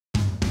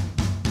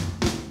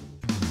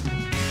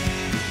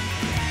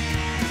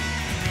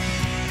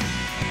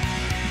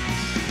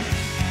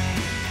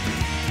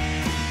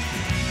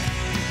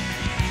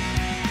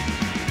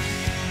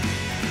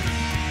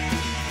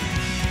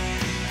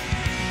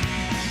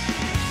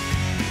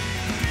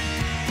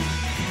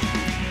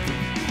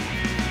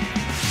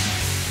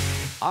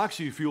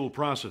Oxy-fuel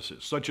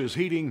processes such as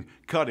heating,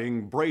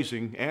 cutting,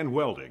 brazing, and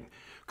welding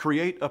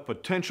create a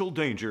potential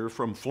danger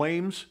from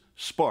flames,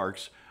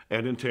 sparks,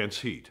 and intense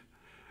heat.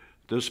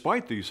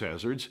 Despite these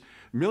hazards,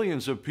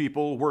 millions of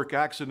people work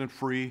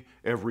accident-free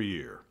every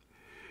year.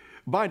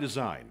 By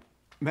design,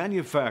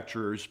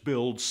 manufacturers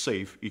build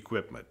safe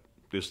equipment.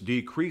 This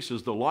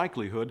decreases the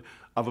likelihood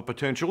of a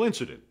potential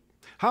incident.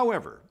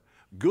 However,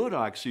 good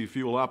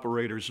oxy-fuel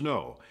operators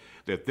know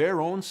that their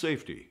own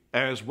safety,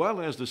 as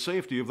well as the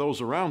safety of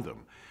those around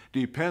them,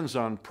 depends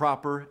on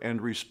proper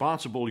and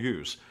responsible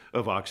use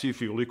of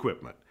oxy-fuel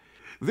equipment.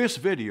 This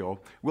video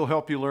will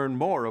help you learn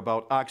more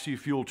about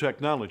oxy-fuel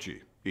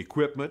technology,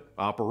 equipment,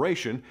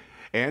 operation,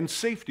 and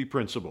safety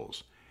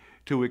principles.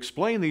 To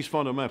explain these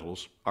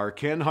fundamentals are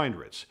Ken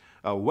Heinrichs,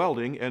 a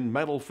welding and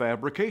metal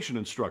fabrication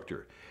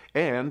instructor,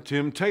 and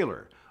Tim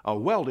Taylor, a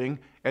welding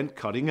and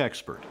cutting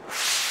expert.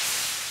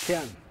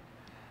 Ken,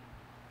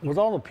 with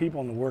all the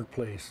people in the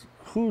workplace,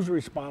 whose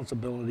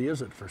responsibility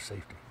is it for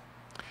safety?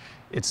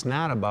 It's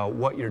not about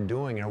what you're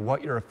doing or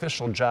what your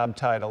official job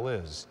title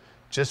is.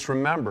 Just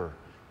remember,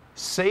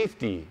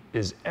 safety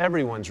is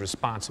everyone's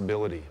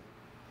responsibility.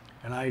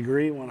 And I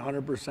agree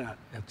 100%.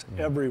 It's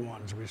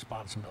everyone's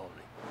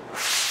responsibility.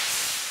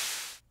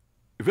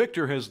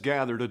 Victor has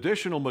gathered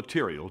additional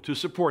material to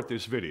support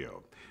this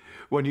video.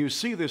 When you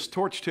see this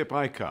torch tip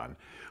icon,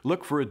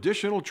 look for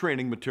additional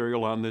training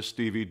material on this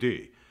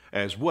DVD,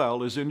 as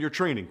well as in your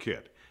training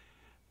kit.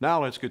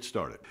 Now let's get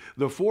started.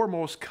 The four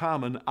most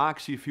common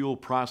oxy-fuel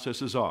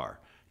processes are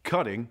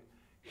cutting,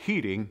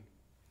 heating,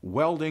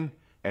 welding,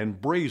 and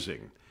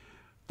brazing.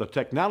 The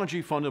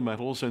technology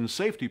fundamentals and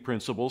safety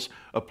principles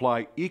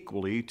apply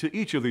equally to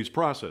each of these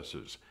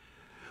processes.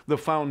 The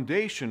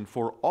foundation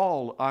for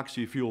all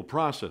oxy-fuel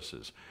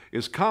processes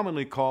is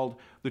commonly called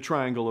the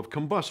triangle of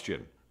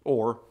combustion,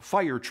 or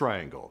fire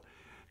triangle.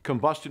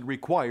 Combustion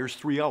requires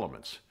three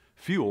elements: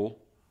 fuel,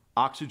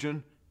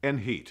 oxygen,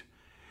 and heat.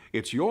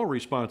 It's your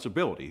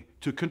responsibility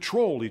to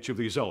control each of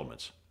these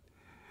elements.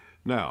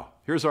 Now,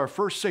 here's our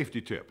first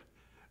safety tip.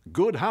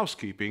 Good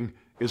housekeeping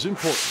is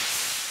important.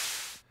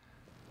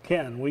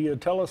 Ken, will you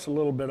tell us a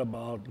little bit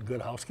about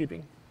good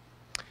housekeeping?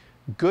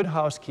 Good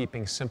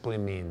housekeeping simply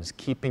means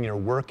keeping your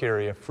work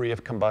area free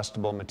of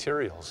combustible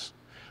materials.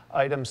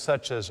 Items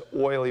such as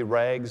oily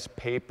rags,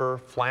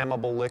 paper,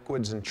 flammable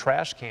liquids, and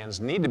trash cans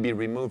need to be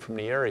removed from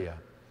the area.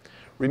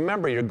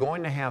 Remember, you're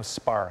going to have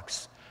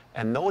sparks,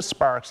 and those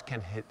sparks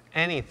can hit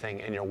anything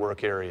in your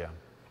work area.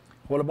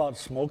 What about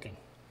smoking?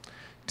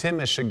 Tim,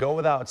 it should go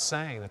without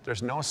saying that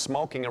there's no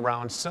smoking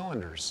around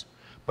cylinders,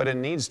 but it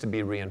needs to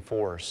be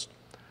reinforced.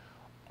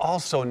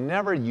 Also,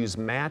 never use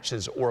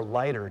matches or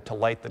lighter to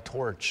light the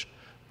torch.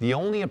 The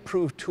only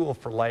approved tool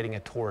for lighting a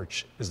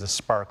torch is the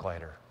spark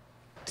lighter.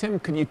 Tim,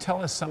 can you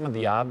tell us some of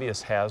the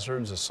obvious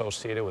hazards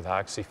associated with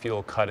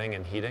oxy-fuel cutting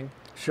and heating?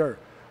 Sure.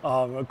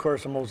 Of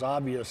course, the most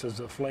obvious is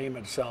the flame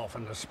itself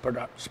and the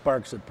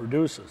sparks it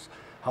produces.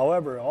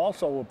 However, it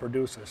also will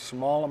produce a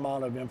small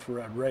amount of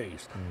infrared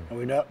rays, and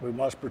we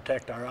must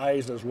protect our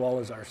eyes as well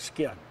as our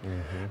skin.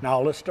 Now,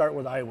 let's start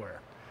with eyewear.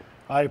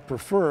 I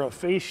prefer a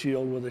face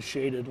shield with a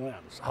shaded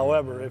lens.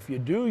 However, if you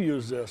do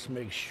use this,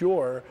 make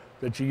sure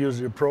that you use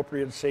the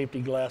appropriate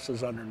safety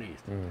glasses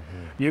underneath.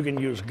 You can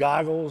use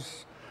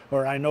goggles,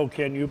 or I know,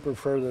 Ken, you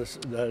prefer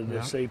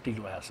the safety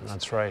glasses.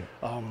 That's right.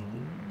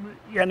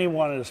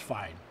 Anyone is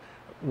fine.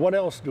 What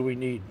else do we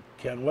need,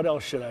 Ken? What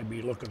else should I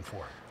be looking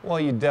for? Well,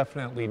 you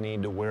definitely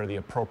need to wear the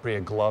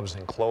appropriate gloves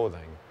and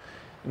clothing.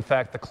 In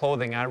fact, the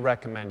clothing I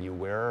recommend you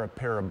wear are a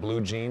pair of blue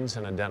jeans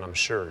and a denim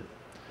shirt.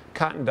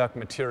 Cotton duck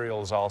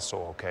material is also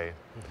okay.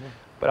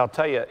 But I'll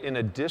tell you, in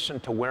addition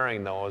to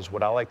wearing those,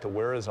 what I like to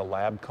wear is a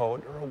lab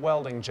coat or a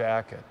welding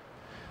jacket.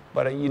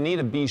 But you need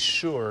to be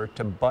sure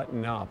to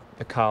button up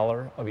the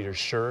collar of your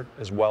shirt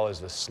as well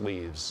as the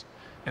sleeves.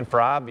 And for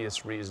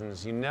obvious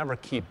reasons, you never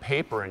keep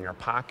paper in your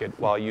pocket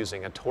while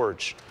using a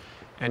torch.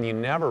 And you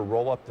never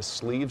roll up the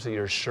sleeves of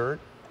your shirt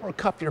or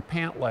cuff your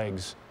pant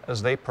legs,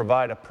 as they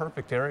provide a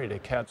perfect area to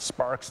catch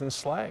sparks and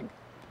slag.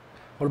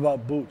 What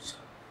about boots?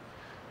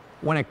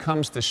 When it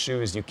comes to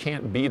shoes, you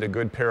can't beat a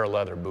good pair of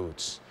leather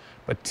boots.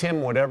 But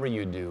Tim, whatever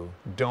you do,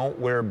 don't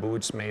wear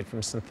boots made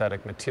from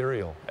synthetic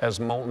material, as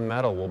molten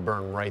metal will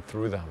burn right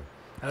through them.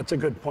 That's a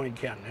good point,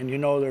 Ken. And you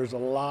know, there's a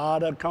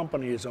lot of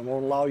companies that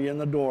won't allow you in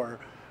the door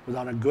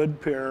without a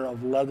good pair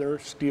of leather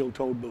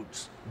steel-toed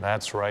boots.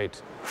 That's right.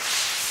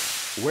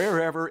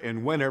 Wherever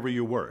and whenever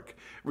you work,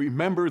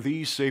 remember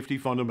these safety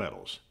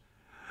fundamentals.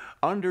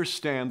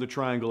 Understand the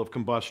triangle of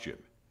combustion.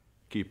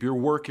 Keep your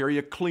work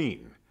area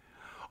clean.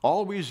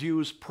 Always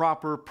use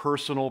proper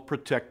personal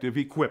protective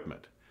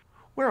equipment.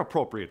 Wear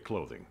appropriate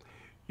clothing.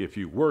 If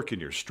you work in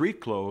your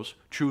street clothes,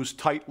 choose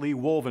tightly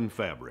woven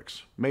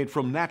fabrics made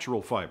from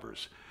natural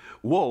fibers.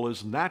 Wool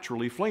is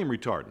naturally flame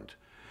retardant,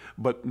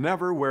 but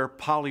never wear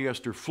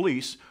polyester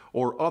fleece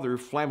or other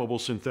flammable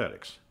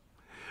synthetics.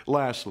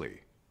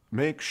 Lastly,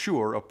 make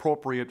sure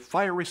appropriate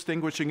fire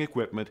extinguishing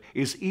equipment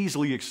is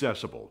easily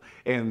accessible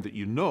and that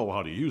you know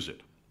how to use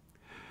it.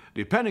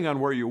 Depending on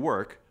where you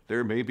work,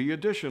 there may be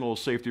additional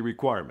safety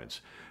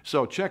requirements,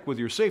 so check with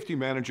your safety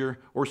manager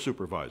or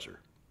supervisor.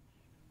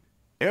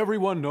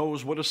 Everyone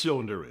knows what a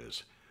cylinder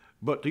is,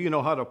 but do you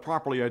know how to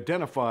properly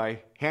identify,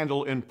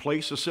 handle, and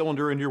place a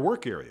cylinder in your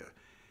work area?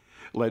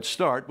 Let's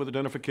start with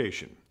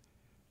identification.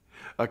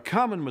 A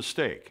common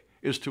mistake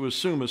is to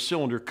assume a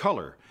cylinder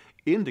color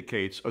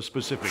indicates a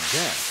specific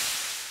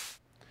gas.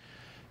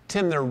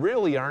 Tim, there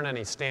really aren't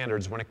any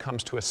standards when it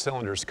comes to a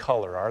cylinder's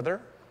color, are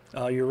there?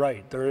 You're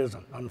right, there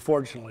isn't.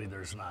 Unfortunately,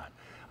 there's not.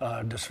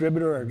 A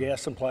distributor or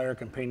gas supplier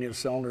can paint his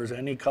cylinders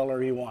any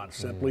color he wants,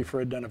 simply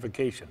for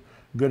identification.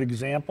 Good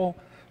example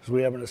is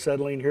we have an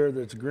acetylene here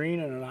that's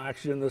green and an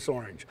oxygen that's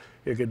orange.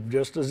 It could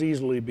just as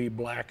easily be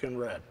black and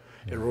red.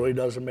 It really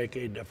doesn't make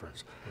any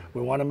difference.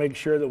 We want to make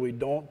sure that we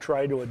don't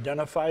try to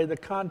identify the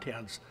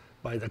contents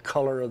by the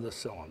color of the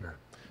cylinder.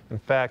 In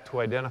fact,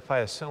 to identify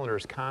a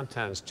cylinder's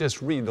contents,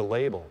 just read the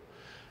label.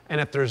 And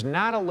if there's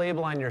not a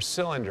label on your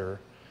cylinder,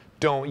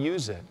 don't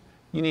use it.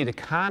 You need to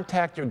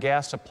contact your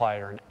gas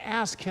supplier and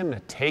ask him to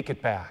take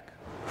it back.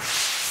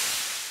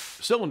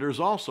 Cylinders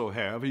also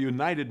have a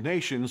United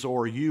Nations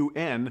or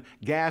UN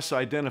gas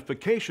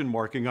identification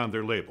marking on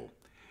their label.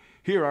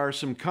 Here are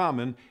some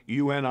common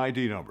UN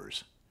ID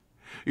numbers.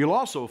 You'll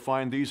also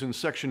find these in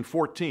Section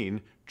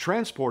 14,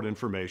 Transport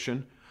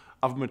Information,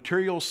 of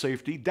Material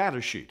Safety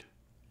Data Sheet.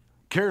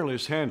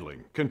 Careless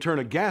handling can turn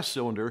a gas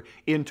cylinder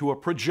into a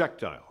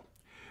projectile.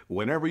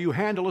 Whenever you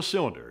handle a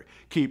cylinder,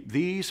 keep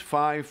these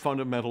 5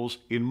 fundamentals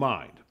in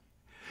mind.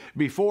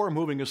 Before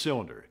moving a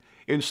cylinder,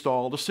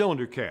 install the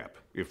cylinder cap,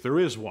 if there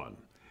is one.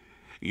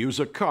 Use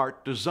a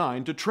cart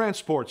designed to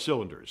transport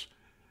cylinders.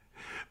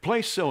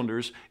 Place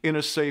cylinders in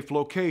a safe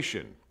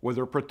location where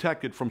they're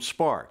protected from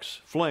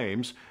sparks,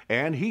 flames,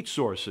 and heat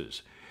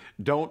sources.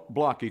 Don't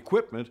block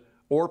equipment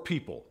or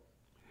people.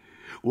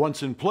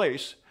 Once in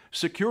place,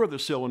 secure the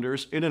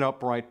cylinders in an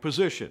upright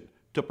position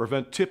to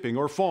prevent tipping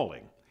or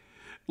falling.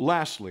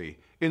 Lastly,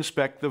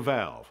 inspect the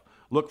valve.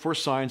 Look for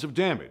signs of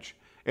damage,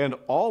 and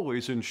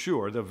always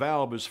ensure the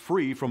valve is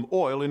free from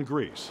oil and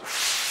grease.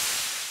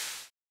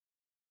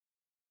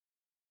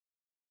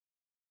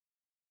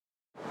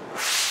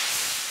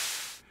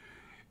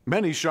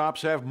 Many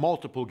shops have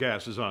multiple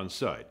gases on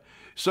site.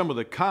 Some of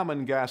the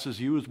common gases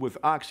used with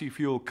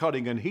oxy-fuel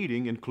cutting and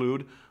heating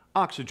include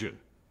oxygen,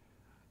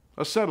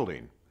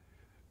 acetylene,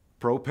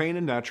 propane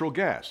and natural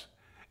gas,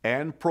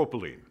 and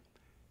propylene.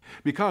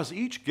 Because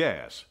each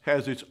gas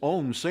has its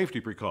own safety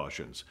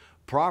precautions,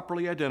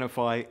 properly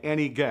identify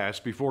any gas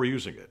before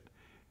using it.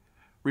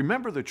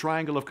 Remember the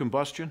triangle of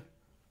combustion?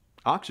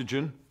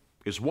 Oxygen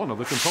is one of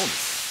the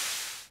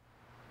components.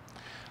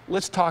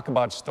 Let's talk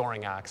about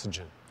storing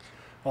oxygen.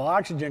 Well,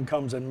 oxygen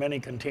comes in many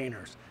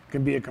containers. It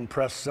can be a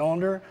compressed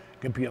cylinder,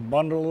 it can be a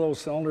bundle of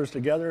those cylinders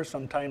together,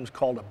 sometimes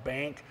called a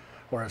bank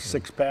or a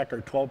 6-pack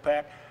or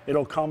 12-pack.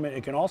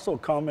 It can also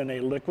come in a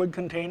liquid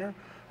container,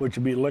 which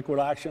would be liquid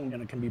oxygen,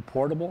 and it can be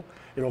portable.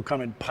 It'll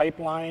come in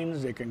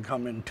pipelines, it can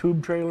come in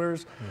tube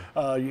trailers.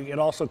 You can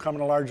also come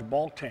in a large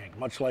bulk tank,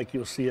 much like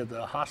you'll see at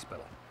the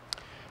hospital.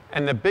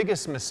 And the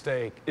biggest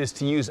mistake is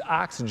to use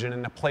oxygen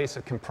in the place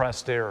of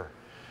compressed air.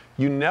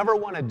 You never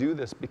want to do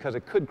this because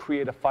it could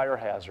create a fire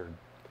hazard.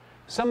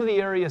 Some of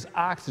the areas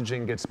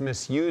oxygen gets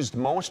misused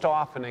most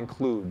often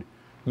include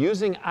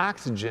using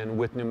oxygen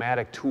with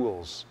pneumatic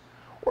tools,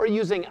 or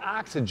using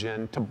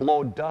oxygen to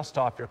blow dust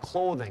off your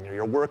clothing or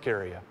your work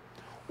area,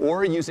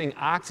 or using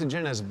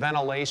oxygen as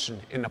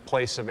ventilation in the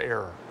place of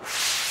air.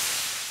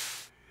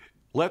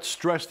 Let's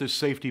stress this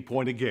safety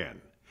point again.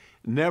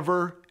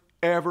 Never,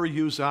 ever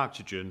use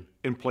oxygen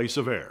in place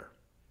of air.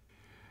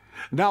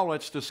 Now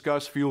let's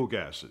discuss fuel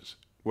gases,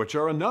 which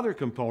are another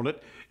component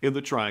in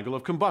the triangle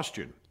of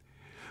combustion.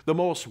 The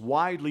most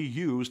widely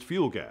used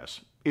fuel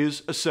gas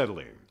is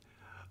acetylene.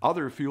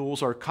 Other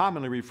fuels are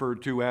commonly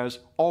referred to as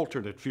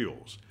alternate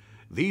fuels.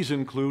 These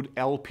include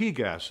LP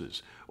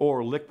gases,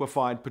 or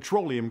liquefied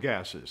petroleum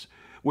gases,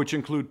 which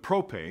include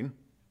propane,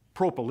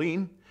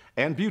 propylene,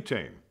 and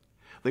butane.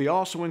 They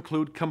also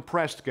include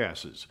compressed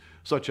gases,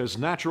 such as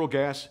natural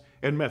gas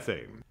and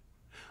methane.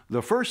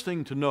 The first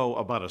thing to know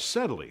about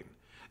acetylene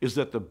is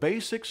that the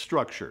basic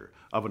structure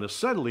of an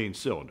acetylene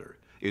cylinder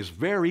is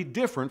very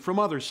different from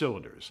other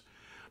cylinders.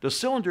 The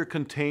cylinder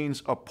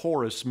contains a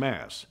porous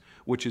mass,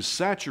 which is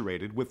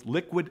saturated with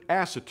liquid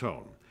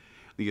acetone.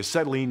 The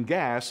acetylene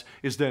gas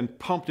is then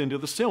pumped into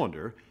the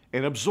cylinder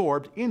and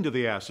absorbed into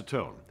the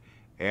acetone.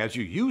 As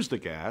you use the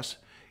gas,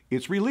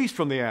 it's released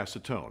from the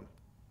acetone.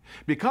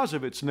 Because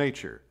of its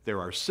nature,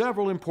 there are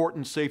several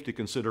important safety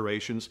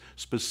considerations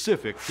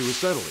specific to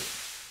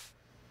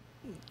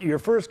acetylene. Your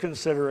first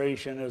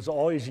consideration is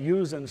always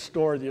use and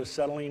store the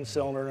acetylene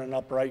cylinder in an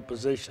upright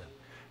position.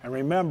 And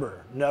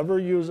remember, never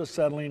use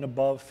acetylene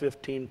above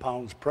 15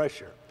 pounds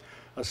pressure.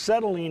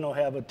 Acetylene will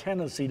have a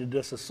tendency to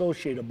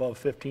disassociate above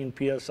 15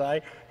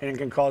 psi, and it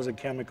can cause a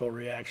chemical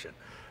reaction.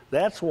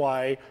 That's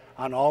why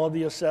on all of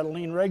the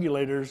acetylene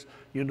regulators,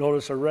 you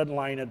notice a red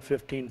line at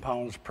 15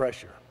 pounds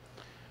pressure.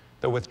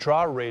 The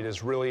withdrawal rate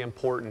is really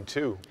important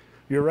too.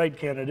 You're right,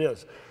 Ken, it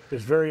is.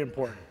 It's very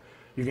important.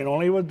 You can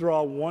only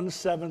withdraw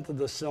 1/7 of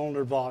the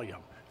cylinder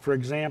volume. For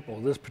example,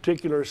 this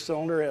particular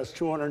cylinder has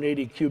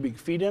 280 cubic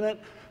feet in it,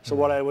 so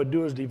what I would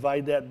do is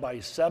divide that by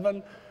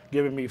 7,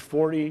 giving me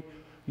 40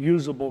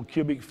 usable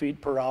cubic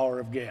feet per hour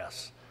of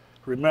gas.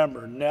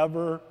 Remember,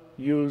 never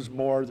use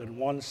more than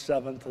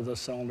 1/7 of the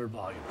cylinder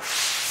volume.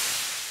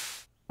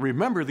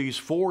 Remember these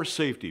 4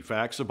 safety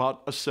facts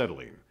about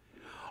acetylene.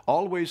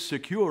 Always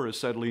secure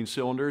acetylene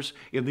cylinders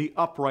in the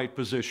upright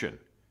position.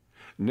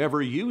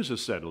 Never use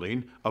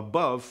acetylene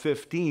above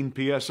 15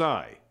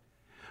 psi.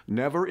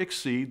 Never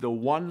exceed the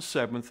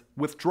 1/7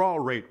 withdrawal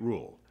rate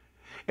rule.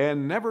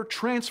 And never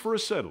transfer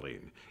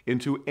acetylene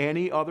into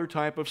any other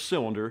type of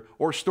cylinder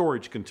or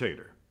storage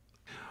container.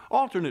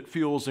 Alternate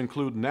fuels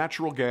include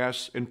natural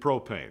gas and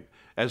propane,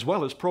 as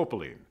well as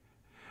propylene.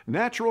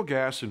 Natural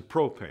gas and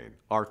propane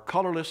are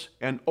colorless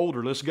and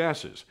odorless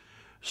gases.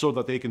 So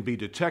that they can be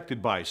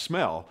detected by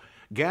smell,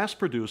 gas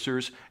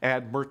producers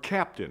add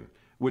mercaptan,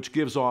 which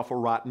gives off a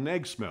rotten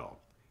egg smell.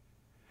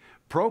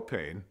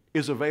 Propane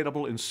is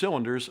available in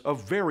cylinders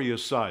of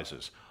various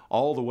sizes,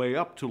 all the way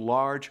up to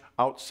large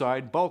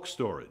outside bulk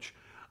storage.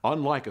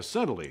 Unlike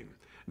acetylene,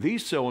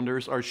 these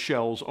cylinders are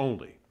shells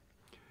only.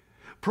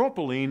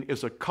 Propylene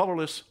is a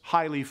colorless,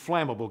 highly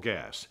flammable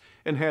gas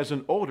and has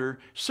an odor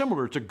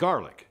similar to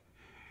garlic.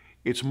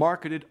 It's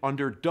marketed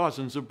under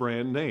dozens of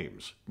brand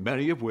names,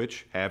 many of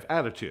which have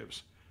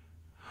additives.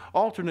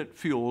 Alternate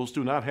fuels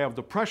do not have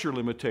the pressure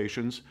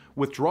limitations,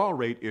 withdrawal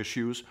rate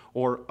issues,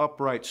 or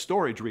upright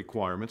storage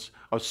requirements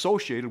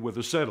associated with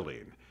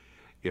acetylene.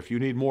 If you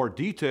need more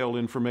detailed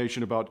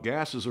information about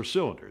gases or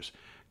cylinders,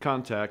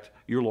 contact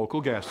your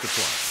local gas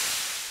supplier.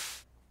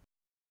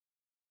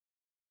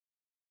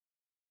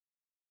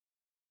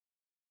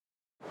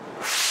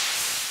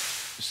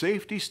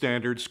 Safety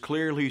standards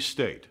clearly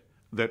state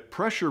that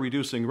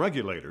pressure-reducing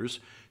regulators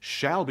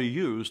shall be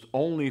used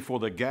only for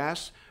the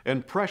gas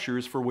and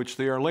pressures for which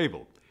they are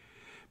labeled.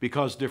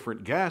 Because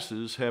different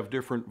gases have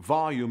different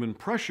volume and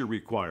pressure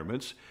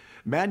requirements,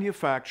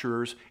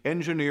 manufacturers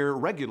engineer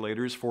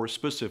regulators for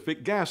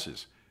specific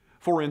gases.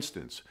 For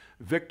instance,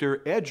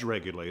 Victor Edge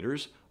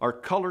regulators are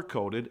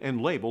color-coded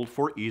and labeled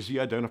for easy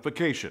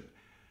identification.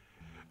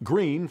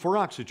 Green for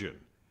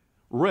oxygen,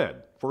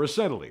 red for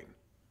acetylene,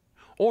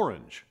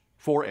 orange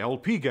for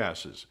LP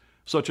gases,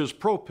 such as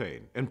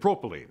propane and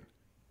propylene,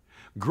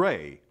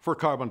 gray for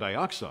carbon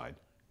dioxide,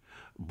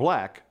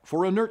 black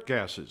for inert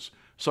gases,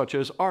 such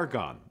as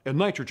argon and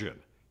nitrogen,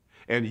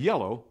 and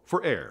yellow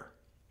for air.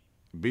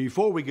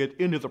 Before we get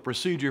into the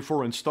procedure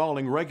for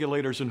installing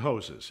regulators and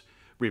hoses,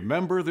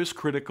 remember this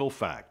critical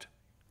fact.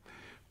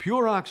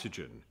 Pure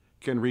oxygen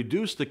can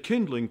reduce the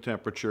kindling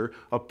temperature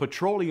of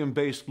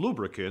petroleum-based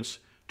lubricants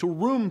to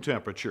room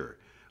temperature,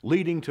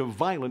 leading to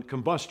violent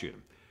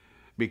combustion.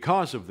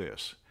 Because of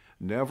this,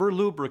 never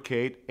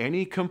lubricate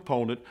any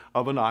component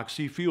of an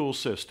oxy fuel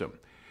system.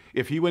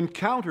 If you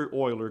encounter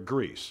oil or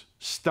grease,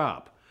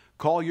 stop,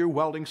 call your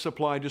welding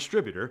supply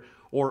distributor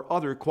or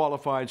other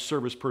qualified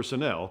service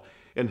personnel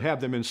and have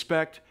them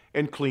inspect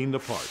and clean the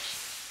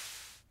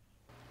parts.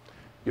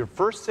 Your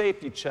first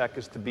safety check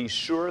is to be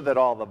sure that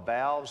all the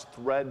valves,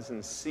 threads,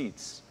 and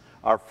seats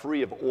are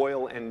free of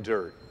oil and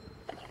dirt.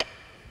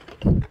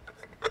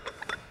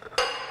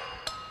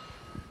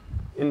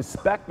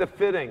 Inspect the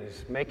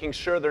fittings, making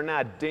sure they're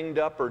not dinged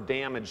up or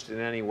damaged in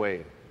any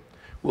way.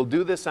 We'll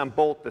do this on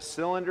both the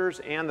cylinders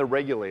and the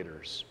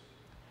regulators.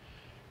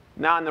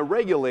 Now on the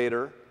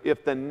regulator,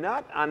 if the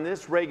nut on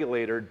this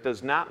regulator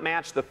does not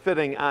match the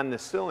fitting on the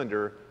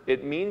cylinder,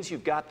 it means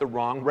you've got the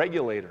wrong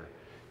regulator.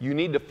 You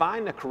need to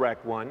find the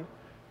correct one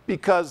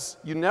because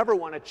you never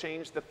want to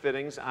change the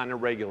fittings on a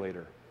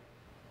regulator.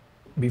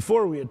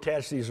 Before we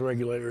attach these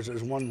regulators,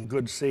 there's one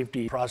good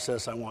safety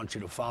process I want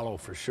you to follow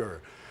for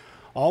sure.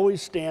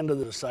 Always stand to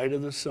the side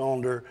of the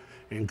cylinder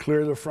and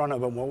clear the front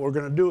of it. What we're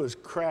going to do is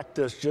crack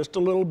this just a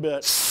little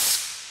bit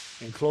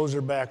and close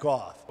her back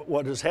off.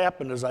 What has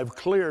happened is I've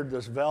cleared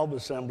this valve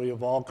assembly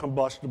of all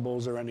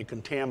combustibles or any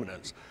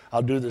contaminants.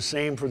 I'll do the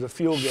same for the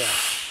fuel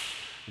gas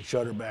and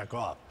shut her back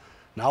off.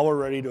 Now we're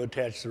ready to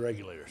attach the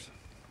regulators.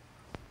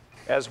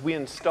 As we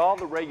install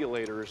the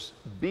regulators,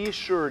 be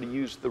sure to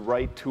use the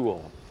right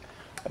tool.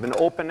 If an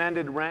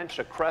open-ended wrench,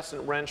 a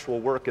crescent wrench will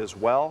work as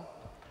well.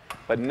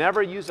 But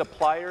never use a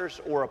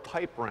pliers or a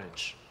pipe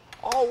wrench.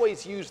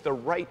 Always use the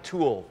right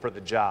tool for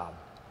the job.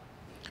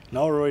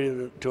 Now we're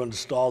ready to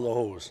install the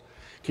hose.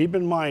 Keep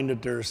in mind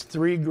that there's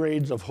 3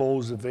 grades of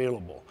hose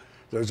available.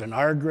 There's an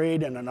R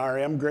grade and an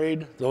RM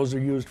grade. Those are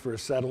used for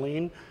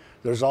acetylene.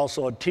 There's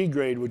also a T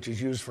grade, which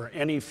is used for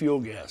any fuel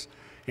gas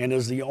and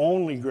is the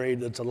only grade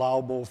that's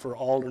allowable for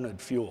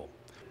alternate fuel.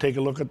 Take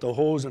a look at the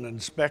hose and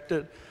inspect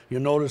it.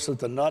 You'll notice that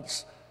the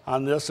nuts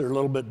on this are a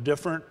little bit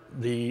different.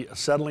 The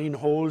acetylene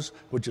hose,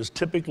 which is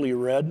typically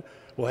red,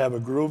 will have a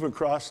groove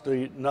across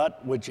the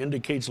nut, which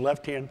indicates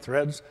left-hand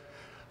threads.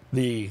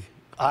 The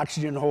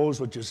oxygen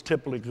hose, which is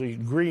typically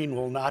green,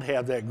 will not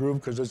have that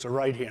groove because it's a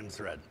right-hand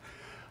thread.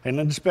 And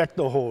inspect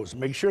the hose.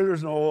 Make sure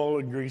there's no oil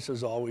and grease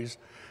as always,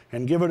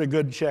 and give it a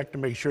good check to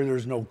make sure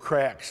there's no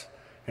cracks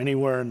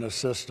anywhere in the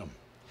system.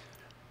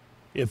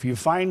 If you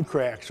find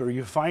cracks or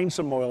you find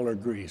some oil or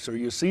grease or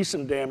you see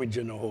some damage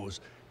in the hose,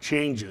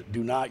 change it.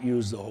 Do not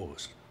use the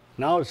hose.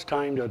 Now it's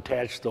time to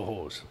attach the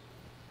hose.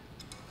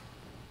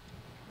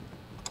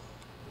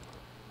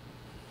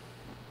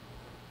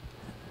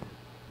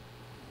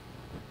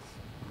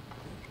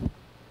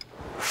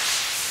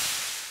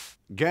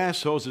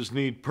 Gas hoses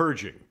need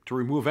purging to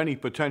remove any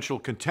potential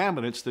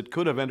contaminants that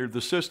could have entered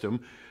the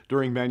system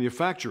during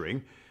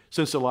manufacturing,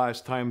 since the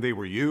last time they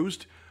were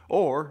used,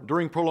 or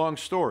during prolonged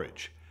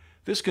storage.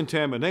 This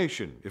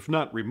contamination, if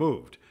not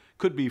removed,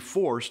 could be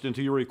forced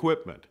into your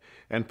equipment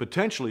and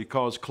potentially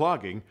cause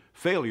clogging,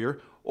 failure,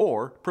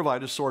 or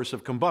provide a source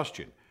of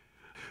combustion.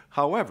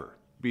 However,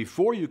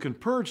 before you can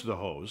purge the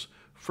hose,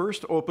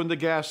 first open the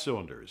gas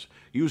cylinders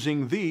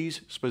using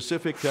these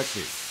specific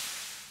techniques.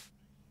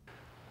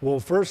 We'll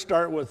first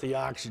start with the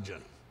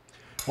oxygen.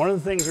 One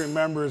of the things to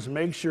remember is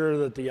make sure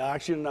that the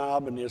oxygen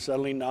knob and the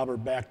acetylene knob are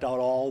backed out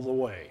all the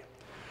way.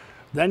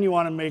 Then you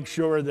want to make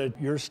sure that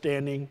you're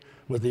standing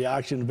with the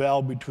oxygen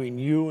valve between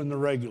you and the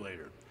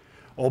regulator.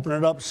 Open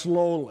it up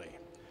slowly.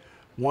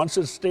 Once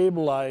it's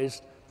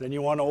stabilized, then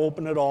you want to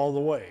open it all the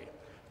way.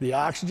 The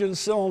oxygen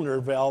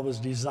cylinder valve is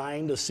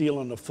designed to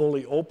seal in the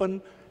fully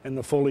open and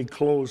the fully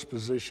closed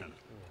position.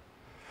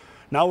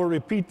 Now we'll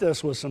repeat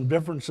this with some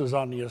differences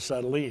on the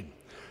acetylene.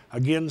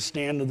 Again,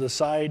 stand to the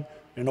side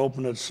and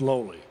open it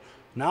slowly.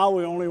 Now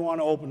we only want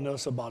to open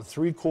this about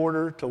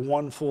 3/4 to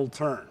 1 full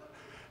turn.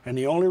 And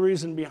the only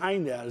reason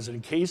behind that is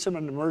in case of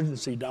an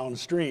emergency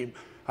downstream,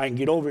 I can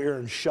get over here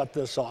and shut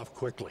this off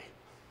quickly.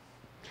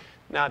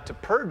 Now to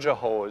purge a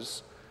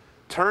hose,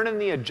 turn in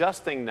the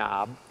adjusting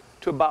knob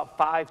to about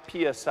 5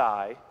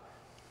 psi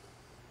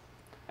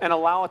and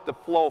allow it to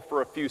flow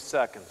for a few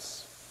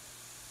seconds.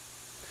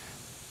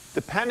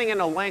 Depending on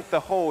the length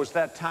of hose,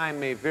 that time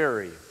may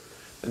vary.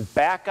 Then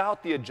back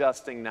out the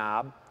adjusting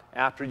knob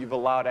after you've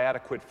allowed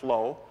adequate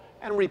flow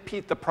and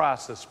repeat the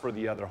process for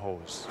the other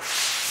hose.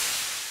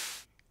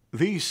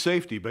 These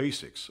safety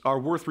basics are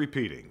worth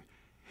repeating.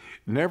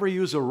 Never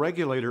use a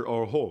regulator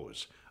or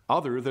hose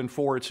other than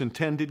for its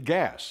intended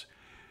gas.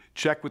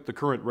 Check with the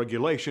current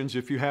regulations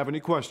if you have any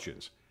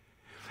questions.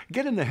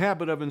 Get in the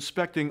habit of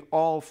inspecting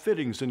all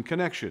fittings and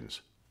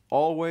connections.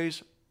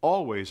 Always,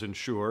 always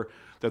ensure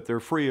that they're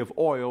free of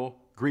oil,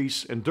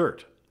 grease, and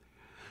dirt.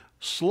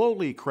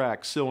 Slowly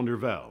crack cylinder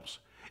valves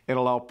and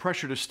allow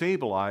pressure to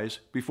stabilize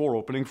before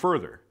opening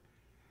further.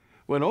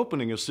 When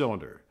opening a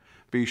cylinder,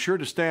 be sure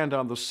to stand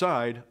on the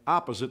side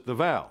opposite the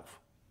valve.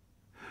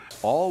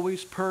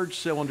 Always purge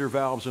cylinder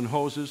valves and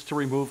hoses to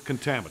remove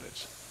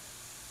contaminants.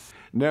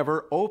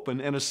 Never open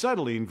an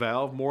acetylene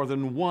valve more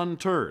than 1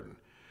 turn.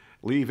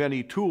 Leave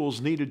any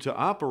tools needed to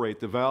operate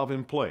the valve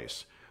in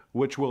place,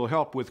 which will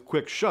help with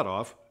quick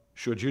shutoff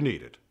should you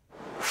need it.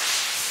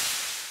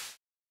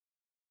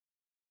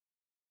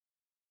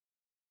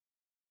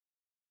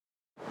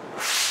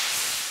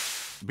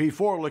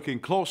 Before looking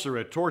closer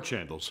at torch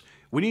handles,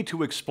 we need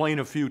to explain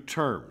a few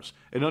terms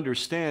and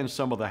understand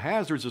some of the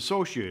hazards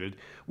associated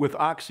with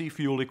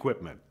oxy-fuel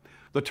equipment.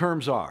 The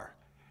terms are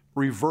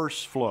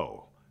reverse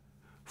flow,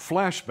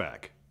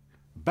 flashback,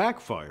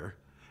 backfire,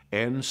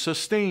 and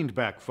sustained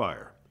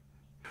backfire.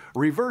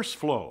 Reverse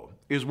flow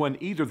is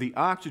when either the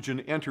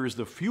oxygen enters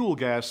the fuel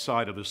gas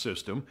side of the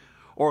system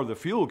or the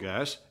fuel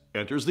gas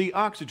enters the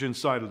oxygen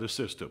side of the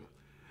system.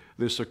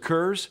 This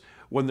occurs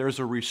when there's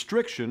a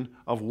restriction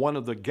of one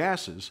of the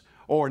gases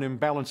or an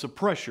imbalance of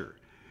pressure.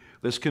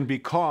 This can be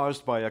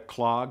caused by a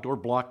clogged or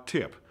blocked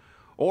tip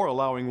or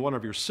allowing one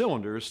of your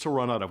cylinders to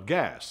run out of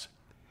gas.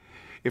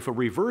 If a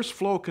reverse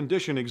flow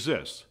condition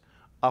exists,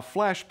 a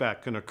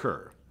flashback can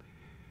occur.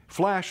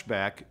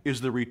 Flashback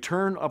is the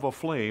return of a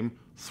flame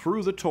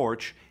through the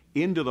torch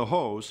into the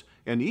hose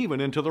and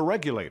even into the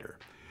regulator.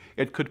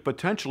 It could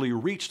potentially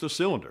reach the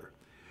cylinder.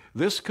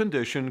 This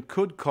condition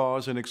could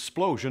cause an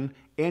explosion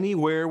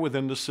anywhere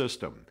within the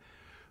system.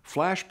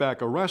 Flashback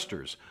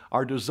arresters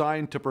are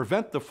designed to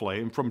prevent the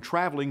flame from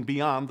traveling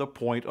beyond the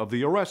point of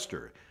the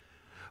arrestor.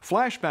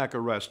 Flashback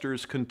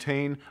arresters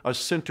contain a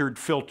sintered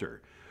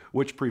filter,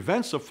 which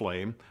prevents a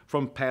flame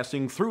from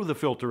passing through the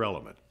filter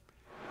element.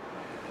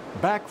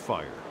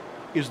 Backfire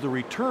is the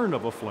return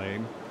of a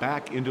flame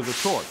back into the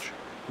torch,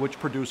 which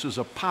produces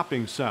a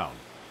popping sound.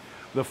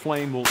 The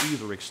flame will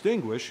either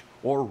extinguish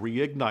or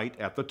reignite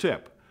at the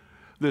tip.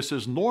 This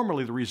is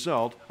normally the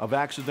result of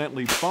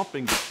accidentally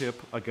bumping the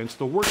tip against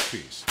the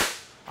workpiece,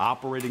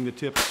 operating the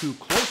tip too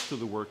close to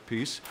the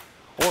workpiece,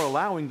 or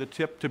allowing the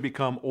tip to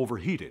become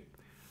overheated.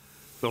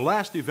 The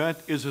last event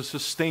is a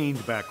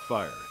sustained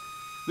backfire.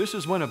 This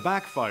is when a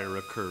backfire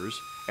occurs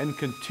and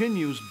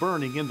continues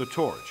burning in the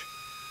torch.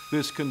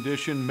 This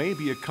condition may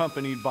be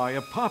accompanied by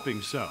a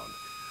popping sound,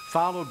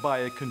 followed by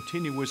a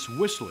continuous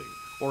whistling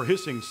or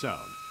hissing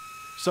sound.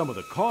 Some of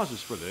the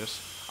causes for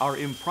this are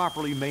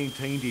improperly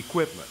maintained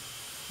equipment,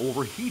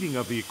 overheating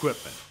of the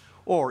equipment,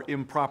 or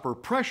improper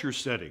pressure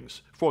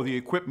settings for the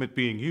equipment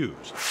being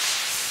used.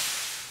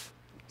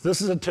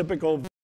 This is a typical